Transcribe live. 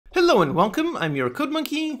Hello and welcome, I'm your Code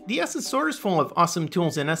Monkey. The asset store is full of awesome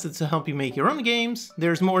tools and assets to help you make your own games.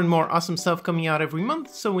 There's more and more awesome stuff coming out every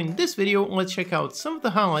month, so in this video let's check out some of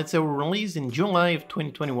the highlights that were released in July of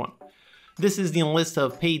 2021. This is the list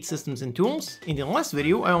of paid systems and tools. In the last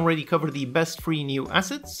video I already covered the best free new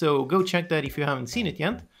assets, so go check that if you haven't seen it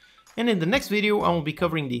yet. And in the next video I will be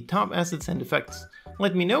covering the top assets and effects.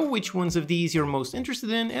 Let me know which ones of these you're most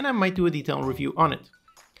interested in and I might do a detailed review on it.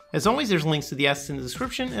 As always, there's links to the assets in the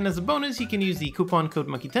description, and as a bonus you can use the coupon code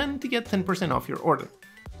Monkey10 to get 10% off your order.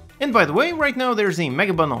 And by the way, right now there's a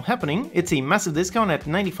mega bundle happening. It's a massive discount at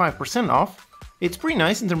 95% off. It's pretty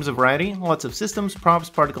nice in terms of variety, lots of systems, props,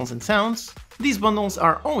 particles and sounds. These bundles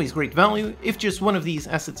are always great value. If just one of these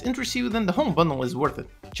assets interests you, then the whole bundle is worth it.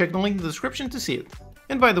 Check the link in the description to see it.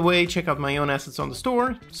 And by the way, check out my own assets on the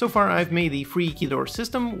store. So far I've made the free key door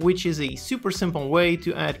system, which is a super simple way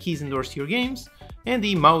to add keys and doors to your games, and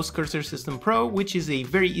the Mouse Cursor System Pro, which is a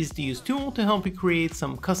very easy to use tool to help you create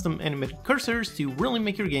some custom animated cursors to really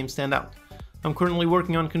make your game stand out. I'm currently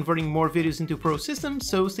working on converting more videos into pro systems,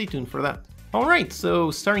 so stay tuned for that. Alright,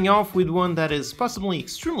 so starting off with one that is possibly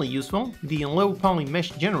extremely useful, the low poly mesh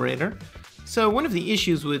generator. So one of the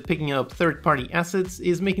issues with picking up third-party assets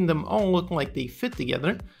is making them all look like they fit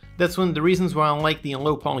together. That's one of the reasons why I like the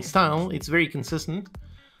low poly style, it's very consistent.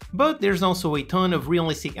 But there's also a ton of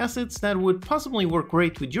realistic assets that would possibly work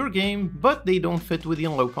great with your game, but they don't fit with the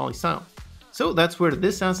low poly style. So that's where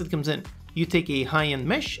this asset comes in. You take a high-end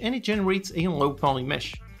mesh and it generates a low poly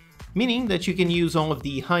mesh. Meaning that you can use all of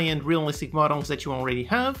the high-end realistic models that you already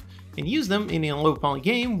have and use them in a low poly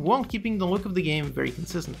game while keeping the look of the game very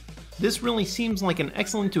consistent. This really seems like an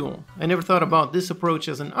excellent tool. I never thought about this approach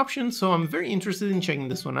as an option, so I'm very interested in checking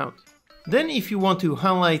this one out. Then if you want to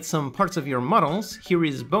highlight some parts of your models, here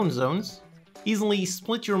is Bone Zones. Easily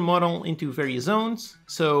split your model into various zones,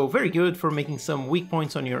 so very good for making some weak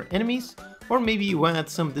points on your enemies, or maybe you add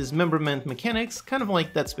some dismemberment mechanics, kind of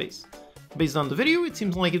like Dead Space. Based on the video, it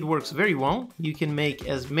seems like it works very well. You can make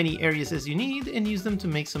as many areas as you need and use them to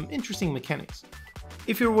make some interesting mechanics.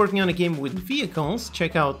 If you're working on a game with vehicles,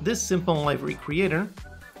 check out this simple livery creator.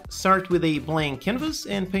 Start with a blank canvas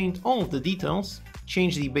and paint all of the details.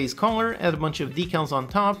 Change the base color, add a bunch of decals on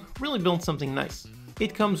top, really build something nice.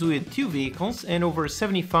 It comes with 2 vehicles and over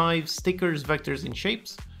 75 stickers, vectors and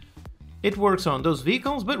shapes. It works on those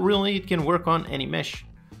vehicles, but really it can work on any mesh.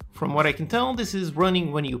 From what I can tell, this is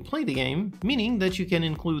running when you play the game, meaning that you can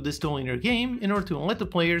include this tool in your game in order to let the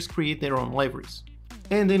players create their own libraries.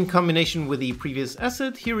 And in combination with the previous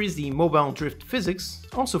asset, here is the Mobile Drift Physics,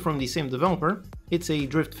 also from the same developer. It's a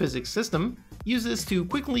drift physics system. Use this to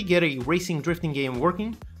quickly get a racing drifting game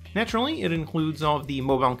working. Naturally, it includes all of the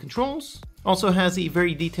mobile controls, also has a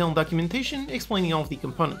very detailed documentation explaining all of the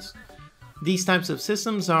components. These types of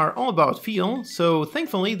systems are all about feel, so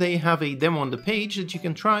thankfully they have a demo on the page that you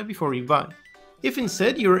can try before you buy. If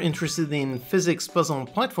instead you're interested in physics puzzle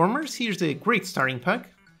platformers, here's a great starting pack.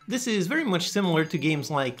 This is very much similar to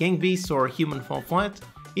games like Gang Beasts or Human Fall Flat.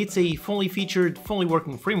 It's a fully featured, fully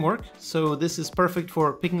working framework, so this is perfect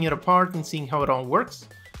for picking it apart and seeing how it all works.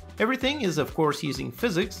 Everything is of course using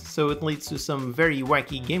physics, so it leads to some very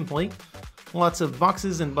wacky gameplay. Lots of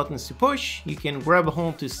boxes and buttons to push, you can grab a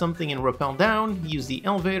hold to something and rappel down, use the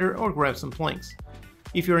elevator or grab some planks.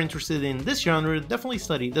 If you're interested in this genre, definitely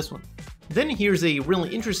study this one. Then here's a really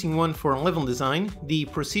interesting one for level design, the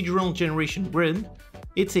Procedural Generation Grid.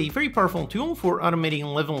 It's a very powerful tool for automating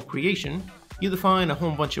level creation. You define a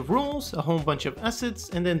whole bunch of rules, a whole bunch of assets,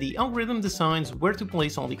 and then the algorithm decides where to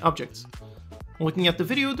place all the objects. Looking at the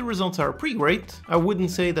video, the results are pretty great. I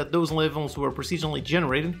wouldn't say that those levels were procedurally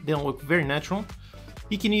generated, they look very natural.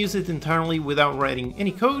 You can use it entirely without writing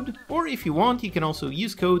any code, or if you want, you can also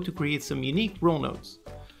use code to create some unique rule nodes.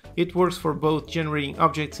 It works for both generating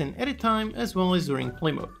objects in edit time as well as during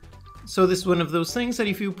play mode. So this is one of those things that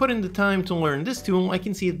if you put in the time to learn this tool, I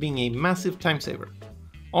can see it being a massive time saver.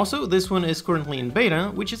 Also, this one is currently in beta,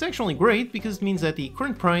 which is actually great because it means that the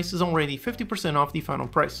current price is already 50% off the final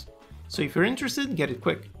price. So if you're interested, get it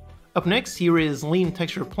quick. Up next, here is Lean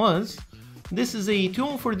Texture Plus. This is a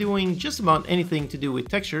tool for doing just about anything to do with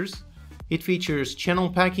textures. It features channel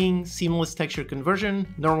packing, seamless texture conversion,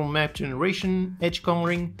 normal map generation, edge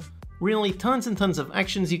coloring, really tons and tons of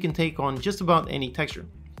actions you can take on just about any texture.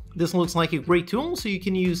 This looks like a great tool, so you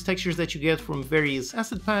can use textures that you get from various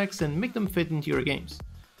asset packs and make them fit into your games.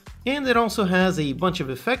 And it also has a bunch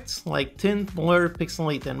of effects like tint, blur,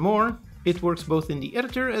 pixelate and more. It works both in the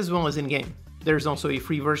editor as well as in-game. There's also a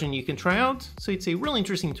free version you can try out, so it's a really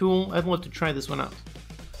interesting tool. I'd love to try this one out.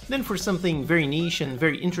 Then for something very niche and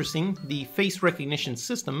very interesting, the face recognition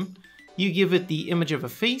system. You give it the image of a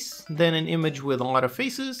face, then an image with a lot of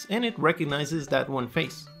faces, and it recognizes that one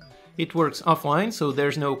face. It works offline, so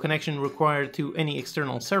there's no connection required to any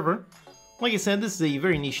external server. Like I said, this is a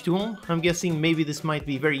very niche tool. I'm guessing maybe this might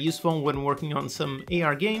be very useful when working on some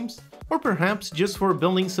AR games, or perhaps just for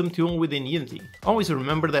building some tool within Unity. Always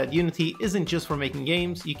remember that Unity isn't just for making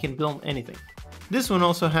games, you can build anything. This one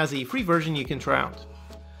also has a free version you can try out.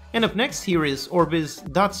 And up next, here is Orbis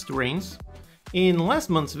Dots Terrains. In last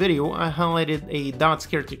month's video, I highlighted a Dots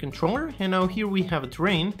character controller, and now here we have a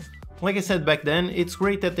terrain. Like I said back then, it's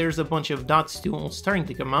great that there's a bunch of Dots tools starting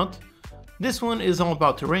to come out. This one is all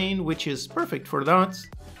about terrain, which is perfect for Dots.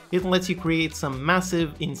 It lets you create some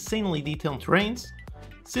massive, insanely detailed terrains.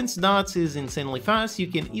 Since Dots is insanely fast, you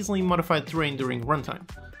can easily modify the terrain during runtime.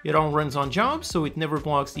 It all runs on jobs, so it never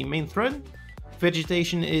blocks the main thread.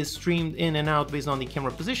 Vegetation is streamed in and out based on the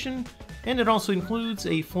camera position, and it also includes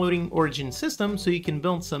a floating origin system so you can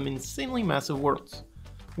build some insanely massive worlds.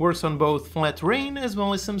 Works on both flat terrain as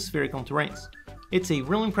well as some spherical terrains. It's a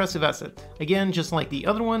real impressive asset. Again, just like the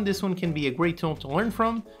other one, this one can be a great tool to learn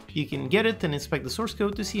from. You can get it and inspect the source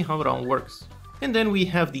code to see how it all works. And then we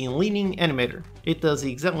have the leaning animator. It does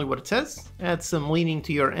exactly what it says, adds some leaning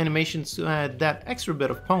to your animations to add that extra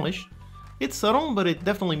bit of polish. It's subtle, but it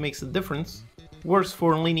definitely makes a difference. Works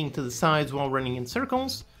for leaning to the sides while running in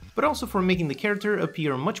circles, but also for making the character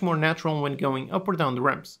appear much more natural when going up or down the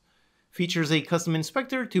ramps. Features a custom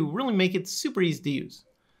inspector to really make it super easy to use.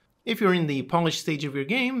 If you're in the polished stage of your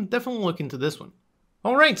game, definitely look into this one.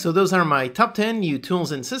 Alright, so those are my top 10 new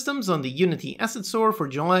tools and systems on the Unity Asset Store for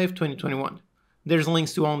July of 2021. There's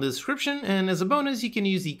links to all in the description, and as a bonus you can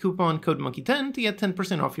use the coupon code monkey10 to get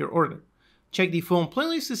 10% off your order. Check the full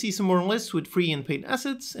playlist to see some more lists with free and paid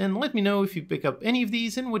assets, and let me know if you pick up any of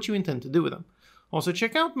these and what you intend to do with them. Also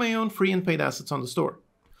check out my own free and paid assets on the store.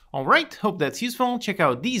 Alright, hope that's useful. Check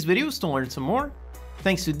out these videos to learn some more.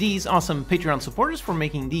 Thanks to these awesome Patreon supporters for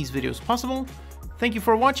making these videos possible. Thank you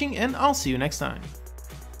for watching, and I'll see you next time.